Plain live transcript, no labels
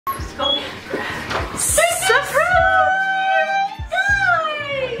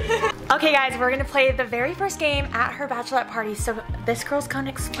Okay guys, we're gonna play the very first game at her bachelorette party, so this girl's gonna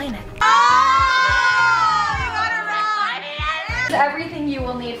explain it. Everything you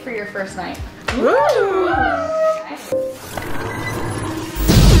will need for your first night. Woo!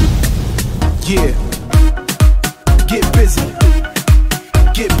 Yeah. Get busy.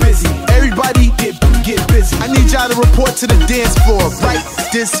 Get busy. Everybody get busy. I need y'all to report to the dance floor right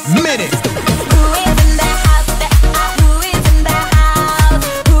this minute.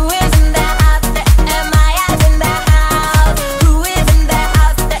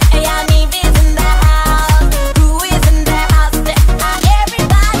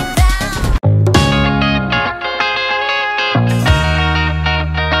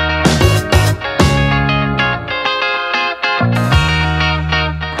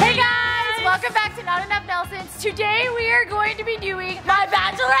 Today we are going to be doing my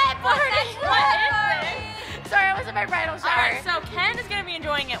bachelorette party. Sorry, I was in my bridal shower. Alright, so Ken is going to be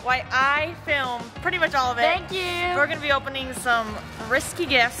enjoying it while I film pretty much all of it. Thank you. We're going to be opening some risky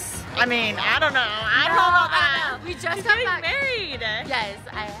gifts. I mean, I don't know. I don't know about that. We just got back. Married. Yes,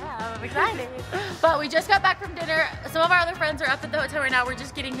 I am. I'm excited. But we just got back from dinner. Some of our other friends are up at the hotel right now. We're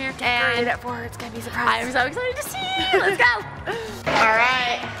just getting here. And it's going to be a surprise. I'm so excited to see you. Let's go.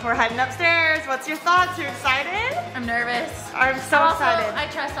 Alright, we're heading upstairs. What's your thoughts? You excited? I'm nervous. I'm so excited. I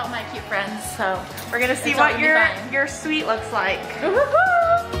trust all my cute friends, so we're gonna see what your suite looks like.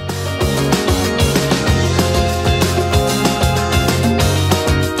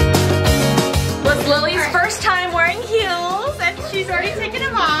 Was Lily's first time wearing heels, and she's already taken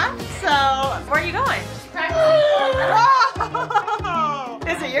them off. So, where are you going? Oh,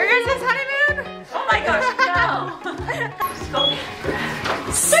 is it your guys' honeymoon? Oh my gosh, no!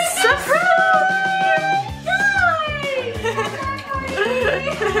 Surprise!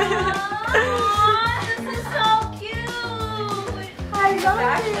 This is so cute! I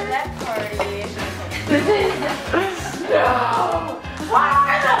love that party.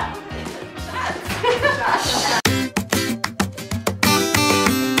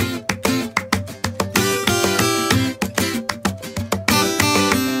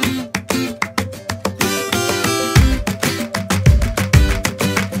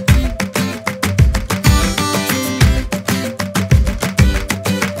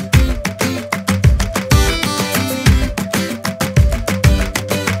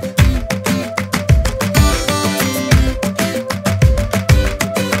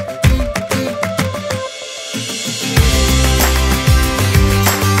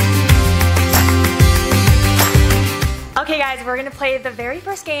 Okay guys, we're gonna play the very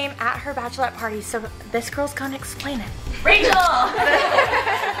first game at her bachelorette party, so this girl's gonna explain it. Rachel!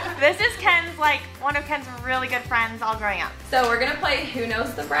 This is Ken's, one of Ken's really good friends all growing up. So we're gonna play Who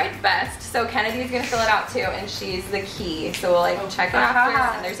Knows the Bride Best. So Kennadee's gonna fill it out too, and she's the key. So we'll check it after,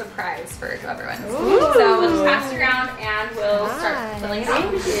 and there's a prize for whoever wins. Ooh. So we'll just pass it around, and we'll start filling it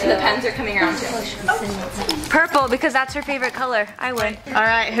out. The pens are coming around too. Purple, because that's her favorite color. I win. All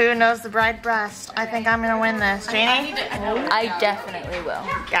right, who knows the bride best? I think I'm gonna win this. Janie? I definitely will.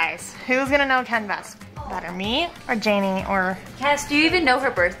 Guys, who's gonna know Ken best? Better, me or Janie or... Cass, do you even know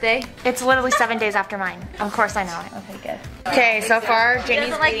her birthday? It's literally 7 days after mine. Of course I know it. Okay, good. Okay, so far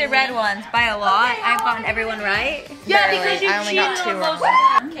Janie's doesn't like the red ones by a lot. I've gotten everyone right. Yeah, because I only got 2 wrong.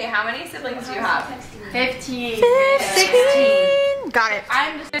 Okay, how many siblings do you have? 15. 16. Got it.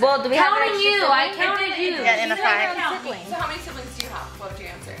 Well, do we have you? I counted you. Yeah, in a 5. So how many siblings do you have? What would you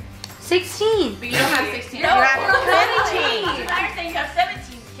answer? 16. But you don't have 16. You have 17. I understand you have 17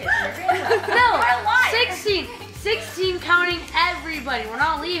 kids. No, 16. 16 counting everybody. We're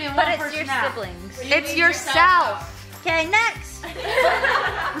not leaving one person out. But it's your siblings. It's yourself. Okay, next.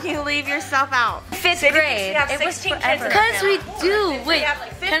 You leave yourself out. 5th grade. It was forever. Because we do. Wait,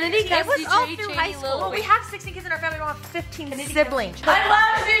 Kennedy, it was all through high school. Well, we have 16 kids in our family. We don't have 15 siblings. I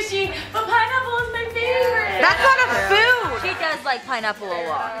love sushi, but pineapple is my favorite. That's not a food. She does like pineapple a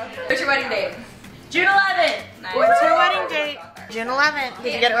lot. What's your wedding date? June 11th. Nice. What's your wedding date? June 11th.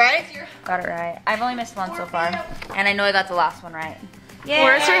 Did you get it right? Got it right. I've only missed one so far, and I know I got the last one right. Yay.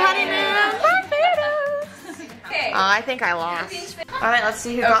 Where's your honeymoon? Barbados. Okay. I think I lost. All right, let's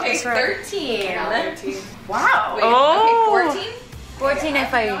see who got this right. 13. Wow. Wait, oh. okay, 14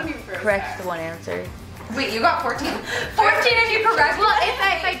 if I correct the one answer. Wait, you got 14? 14 if you correct. Well, if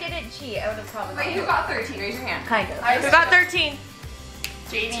I didn't cheat, I would have probably. Wait, who got 13? Raise your hand. Kind of. Who got 13?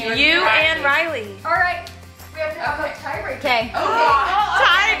 You and Riley. All right. We have to have a tiebreaker. Okay.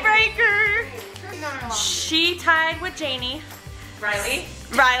 Tiebreaker. She tied with Janie. Riley.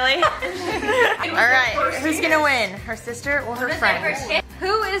 All right. Who's gonna win? Her sister or her friend?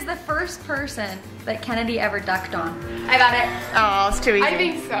 Who is the first first person that Kennedy ever ducked on? I got it. Oh, it's too easy. I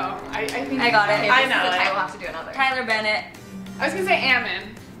think so. I think I got it. I know it. We'll have to do another. Tyler Bennett. I was gonna say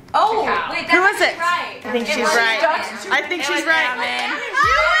Ammon. Oh, Cow. wait, Who was that's it? right. I think she's right. I think she's right.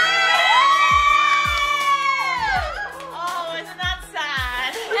 Oh, isn't that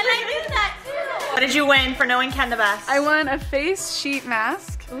sad? And I knew that too. What did you win for knowing Ken the best? I won a face sheet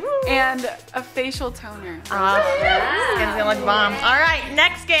mask and a facial toner. Skin's gonna look bomb. All right,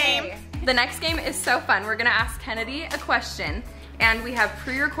 next game. The next game is so fun. We're gonna ask Kennedy a question, and we have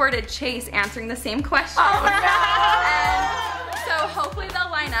pre-recorded Chase answering the same question. Oh, no. So hopefully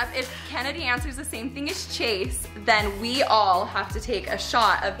they'll line up. If Kennedy answers the same thing as Chase, then we all have to take a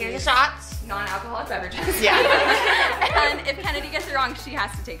shot of Here's these the shots. non-alcoholic beverages. Yeah. And if Kennedy gets it wrong, she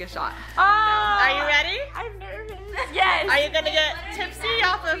has to take a shot. Are you ready? I'm nervous. Yes. Are you gonna get tipsy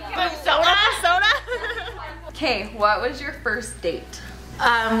off of soda? Okay, what was your first date?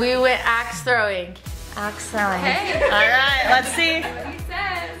 We went axe throwing. Axe throwing. Okay. All right, let's see. What he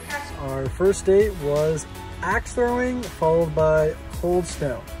says. Our first date was axe throwing, followed by cold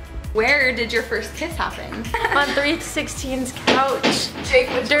snow. Where did your first kiss happen? On 316's couch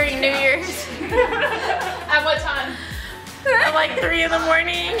during New Year's. At what time? At like 3 in the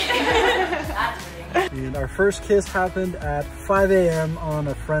morning. And our first kiss happened at 5 a.m. on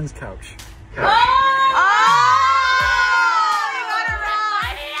a friend's couch.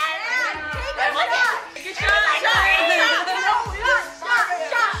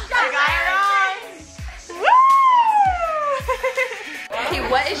 Okay,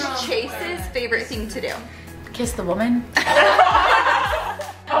 what is Chase's favorite thing to do? Kiss the woman. Okay,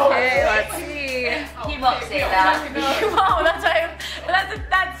 let's see. He won't say that. He won't.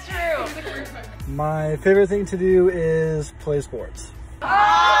 That's true. My favorite thing to do is play sports. I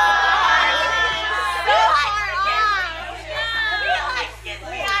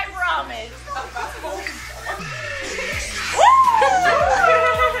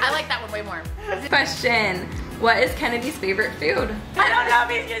like that one way more. Question. What is Kennedy's favorite food? I don't know if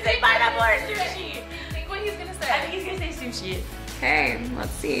he's gonna say pineapple or sushi. Think what he's gonna say. I think he's gonna say sushi. Okay,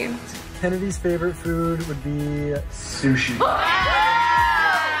 let's see. Kennedy's favorite food would be sushi.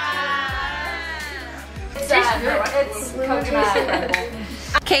 It's coconut.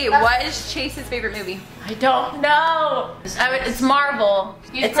 Okay, what is Chase's favorite movie? I don't know. It's Marvel.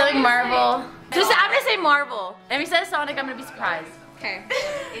 It's something Marvel. I'm gonna say Marvel. If he says Sonic, I'm gonna be surprised. Okay.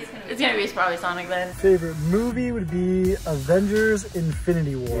 It's gonna be probably Sonic then. Favorite movie would be Avengers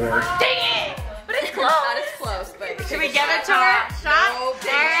Infinity War. Dang it! But it's close. That is close, but Should we give it to her? Shot?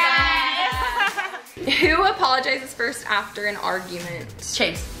 Who apologizes first after an argument?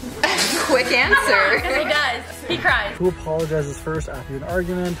 Chase. Quick answer. Because he does. He cries. Who apologizes first after an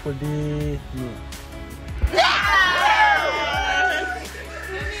argument would be me.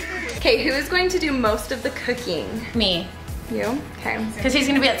 Okay, who is going to do most of the cooking? Me. You? Okay. Because he's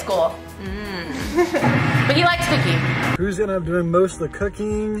gonna be at school. But he likes cooking. Who's gonna be doing most of the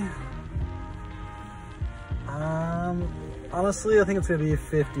cooking? Honestly, I think it's gonna be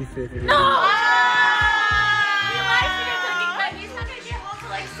 50-50. No! He likes to do cooking, but he's not gonna get home till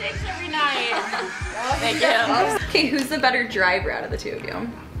like 6 every night. Thank you. Okay, who's the better driver out of the two of you?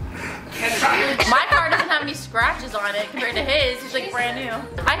 My car doesn't have any scratches on it compared to his. He's like brand new.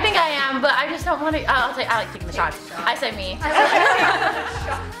 I think I am, but I just don't want to. I like taking the shots. I say me.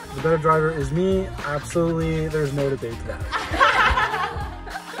 The better driver is me. Absolutely, there's no debate to that.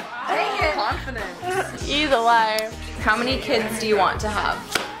 Confidence. He's a liar. How many kids do you want to have?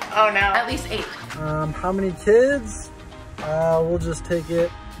 Oh no. At least 8. How many kids? We'll just take it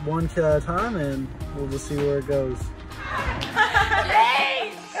one kid at a time and we'll just see where it goes.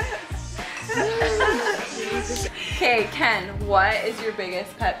 Okay, Ken, what is your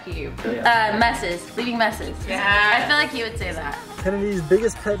biggest pet peeve? Messes. Leaving messes. Yeah. I feel like you would say that. Kennedy's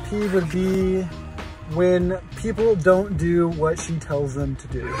biggest pet peeve would be when people don't do what she tells them to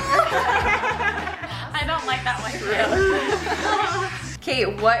do. I don't like that one too. Okay,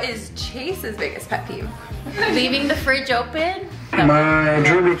 what is Chase's biggest pet peeve? Leaving the fridge open. My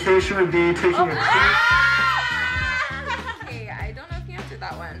dream vacation would be taking a cruise. Okay, I don't know if you answered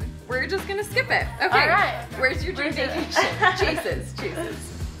that one. We're just gonna skip it. Okay. All right. Where's your dream vacation? Chase's.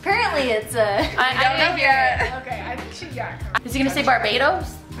 Apparently it's I don't know yet. Okay, I think she Is he gonna say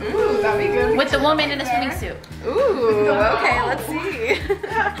Barbados? Ooh, that'd be good. With the woman in a swimming suit. Ooh, okay, let's see.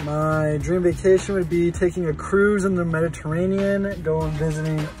 My dream vacation would be taking a cruise in the Mediterranean, going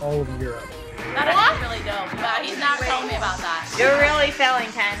visiting all of Europe. That is really dope, but he's not telling me about that. You're really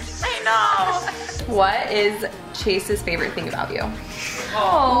failing, Ken. I know. What is Chase's favorite thing about you?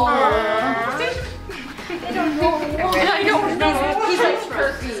 Oh. I don't know. He likes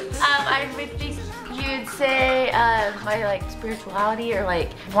perfumes. I I think you'd say my like spirituality or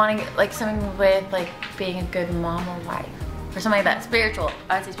like wanting like something with like being a good mom or wife or something like that. Spiritual.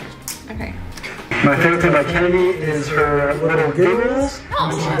 I'd say spiritual. Okay. My favorite thing about Kennedy is her little giggles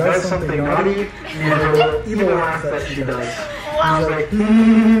when she does something naughty and her little evil laugh that she does. Wow. Like,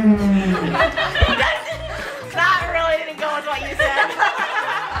 That really didn't go with what you said.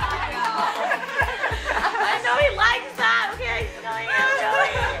 I know he likes that. Okay,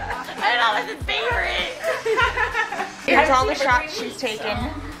 I know that's his favorite. Here's all the shots she's taken.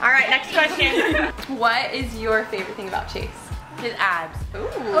 All right, next question. What is your favorite thing about Chase? His abs. Ooh.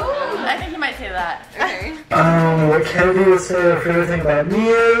 I think he might say that. Okay. what Kennedy would say her favorite thing about me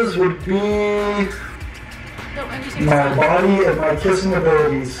is would be my body and my kissing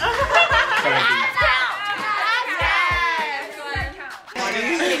abilities.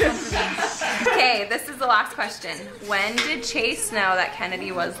 Okay, this is the last question. When did Chase know that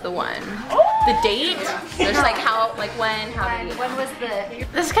Kennedy was the one? The date? There's like how, like when, how did he? When was the...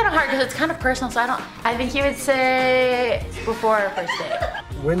 This is kind of hard because it's kind of personal, so I think he would say before our first date.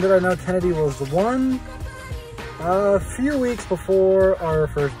 When did I know Kennedy was the one? A few weeks before our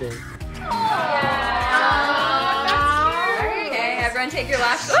first date. Okay, everyone take your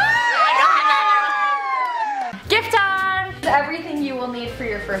last. Gift time! Everything you will need for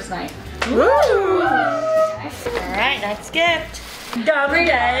your first night. Woo! Alright, next gift. We're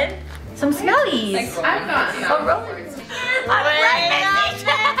done. Some smellies. I've got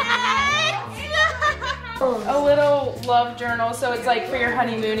A little love journal, so it's like for your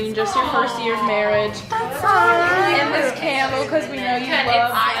honeymooning, just your first year's marriage. And this candle, because we know you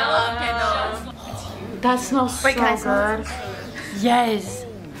love. I love candles. That smells so good. Yes.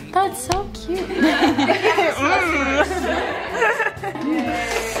 That's so cute.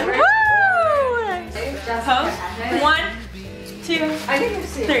 Woo! Pose. 1, 2,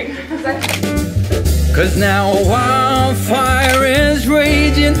 3. Cause now a wildfire is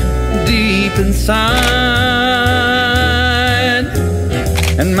raging deep inside,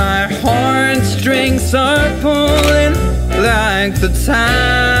 and my heartstrings are pulling like the tide,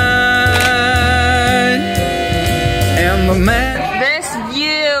 and the man. This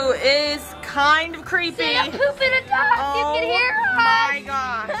view is kind of creepy. Say a poop in a dog, you can hear us. Oh my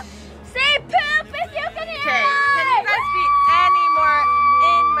gosh. Say poop if you can hear us. Okay, can you guys be any more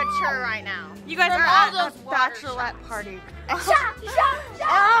immature right now? You guys are at a bachelorette party. Oh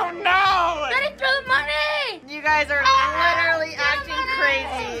no! Ready for the money! You guys are literally acting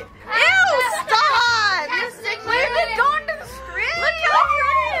crazy. Ew! Stop! You're sick. We've been going to the street. Look how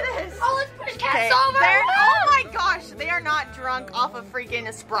pretty it is. Oh, let's put his Okay, cats over. oh my gosh, they are not drunk off of freaking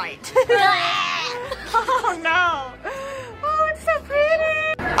a Sprite. Oh no. Oh, it's so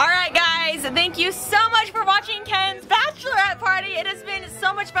pretty. Alright guys, thank you so much for watching Ken's bachelorette party. It has been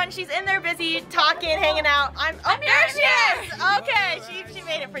so much fun. She's in there busy, talking, hanging out. There she is! Okay, she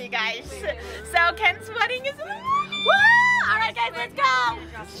made it for you guys. So Ken's wedding is... Woo! Alright guys, let's go!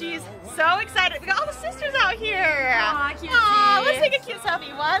 She's so excited. We got all the sisters out here. Aw, cute. Aw, let's take a cute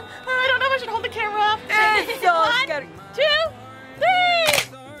selfie. 1. I don't know if I should hold the camera up. It's so 1, scary. 2, 3.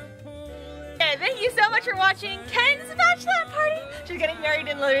 Okay, thank you so much for watching Ken's bachelorette party. She's getting married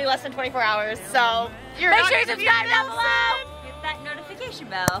in literally less than 24 hours, so you're Make sure you subscribe down below. Hit that notification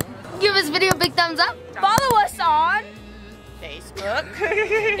bell. Give this video a big thumbs up. Follow us on Facebook,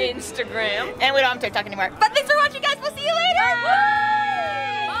 Instagram. and we don't have TikTok anymore. But thanks for watching, guys. We'll see you later.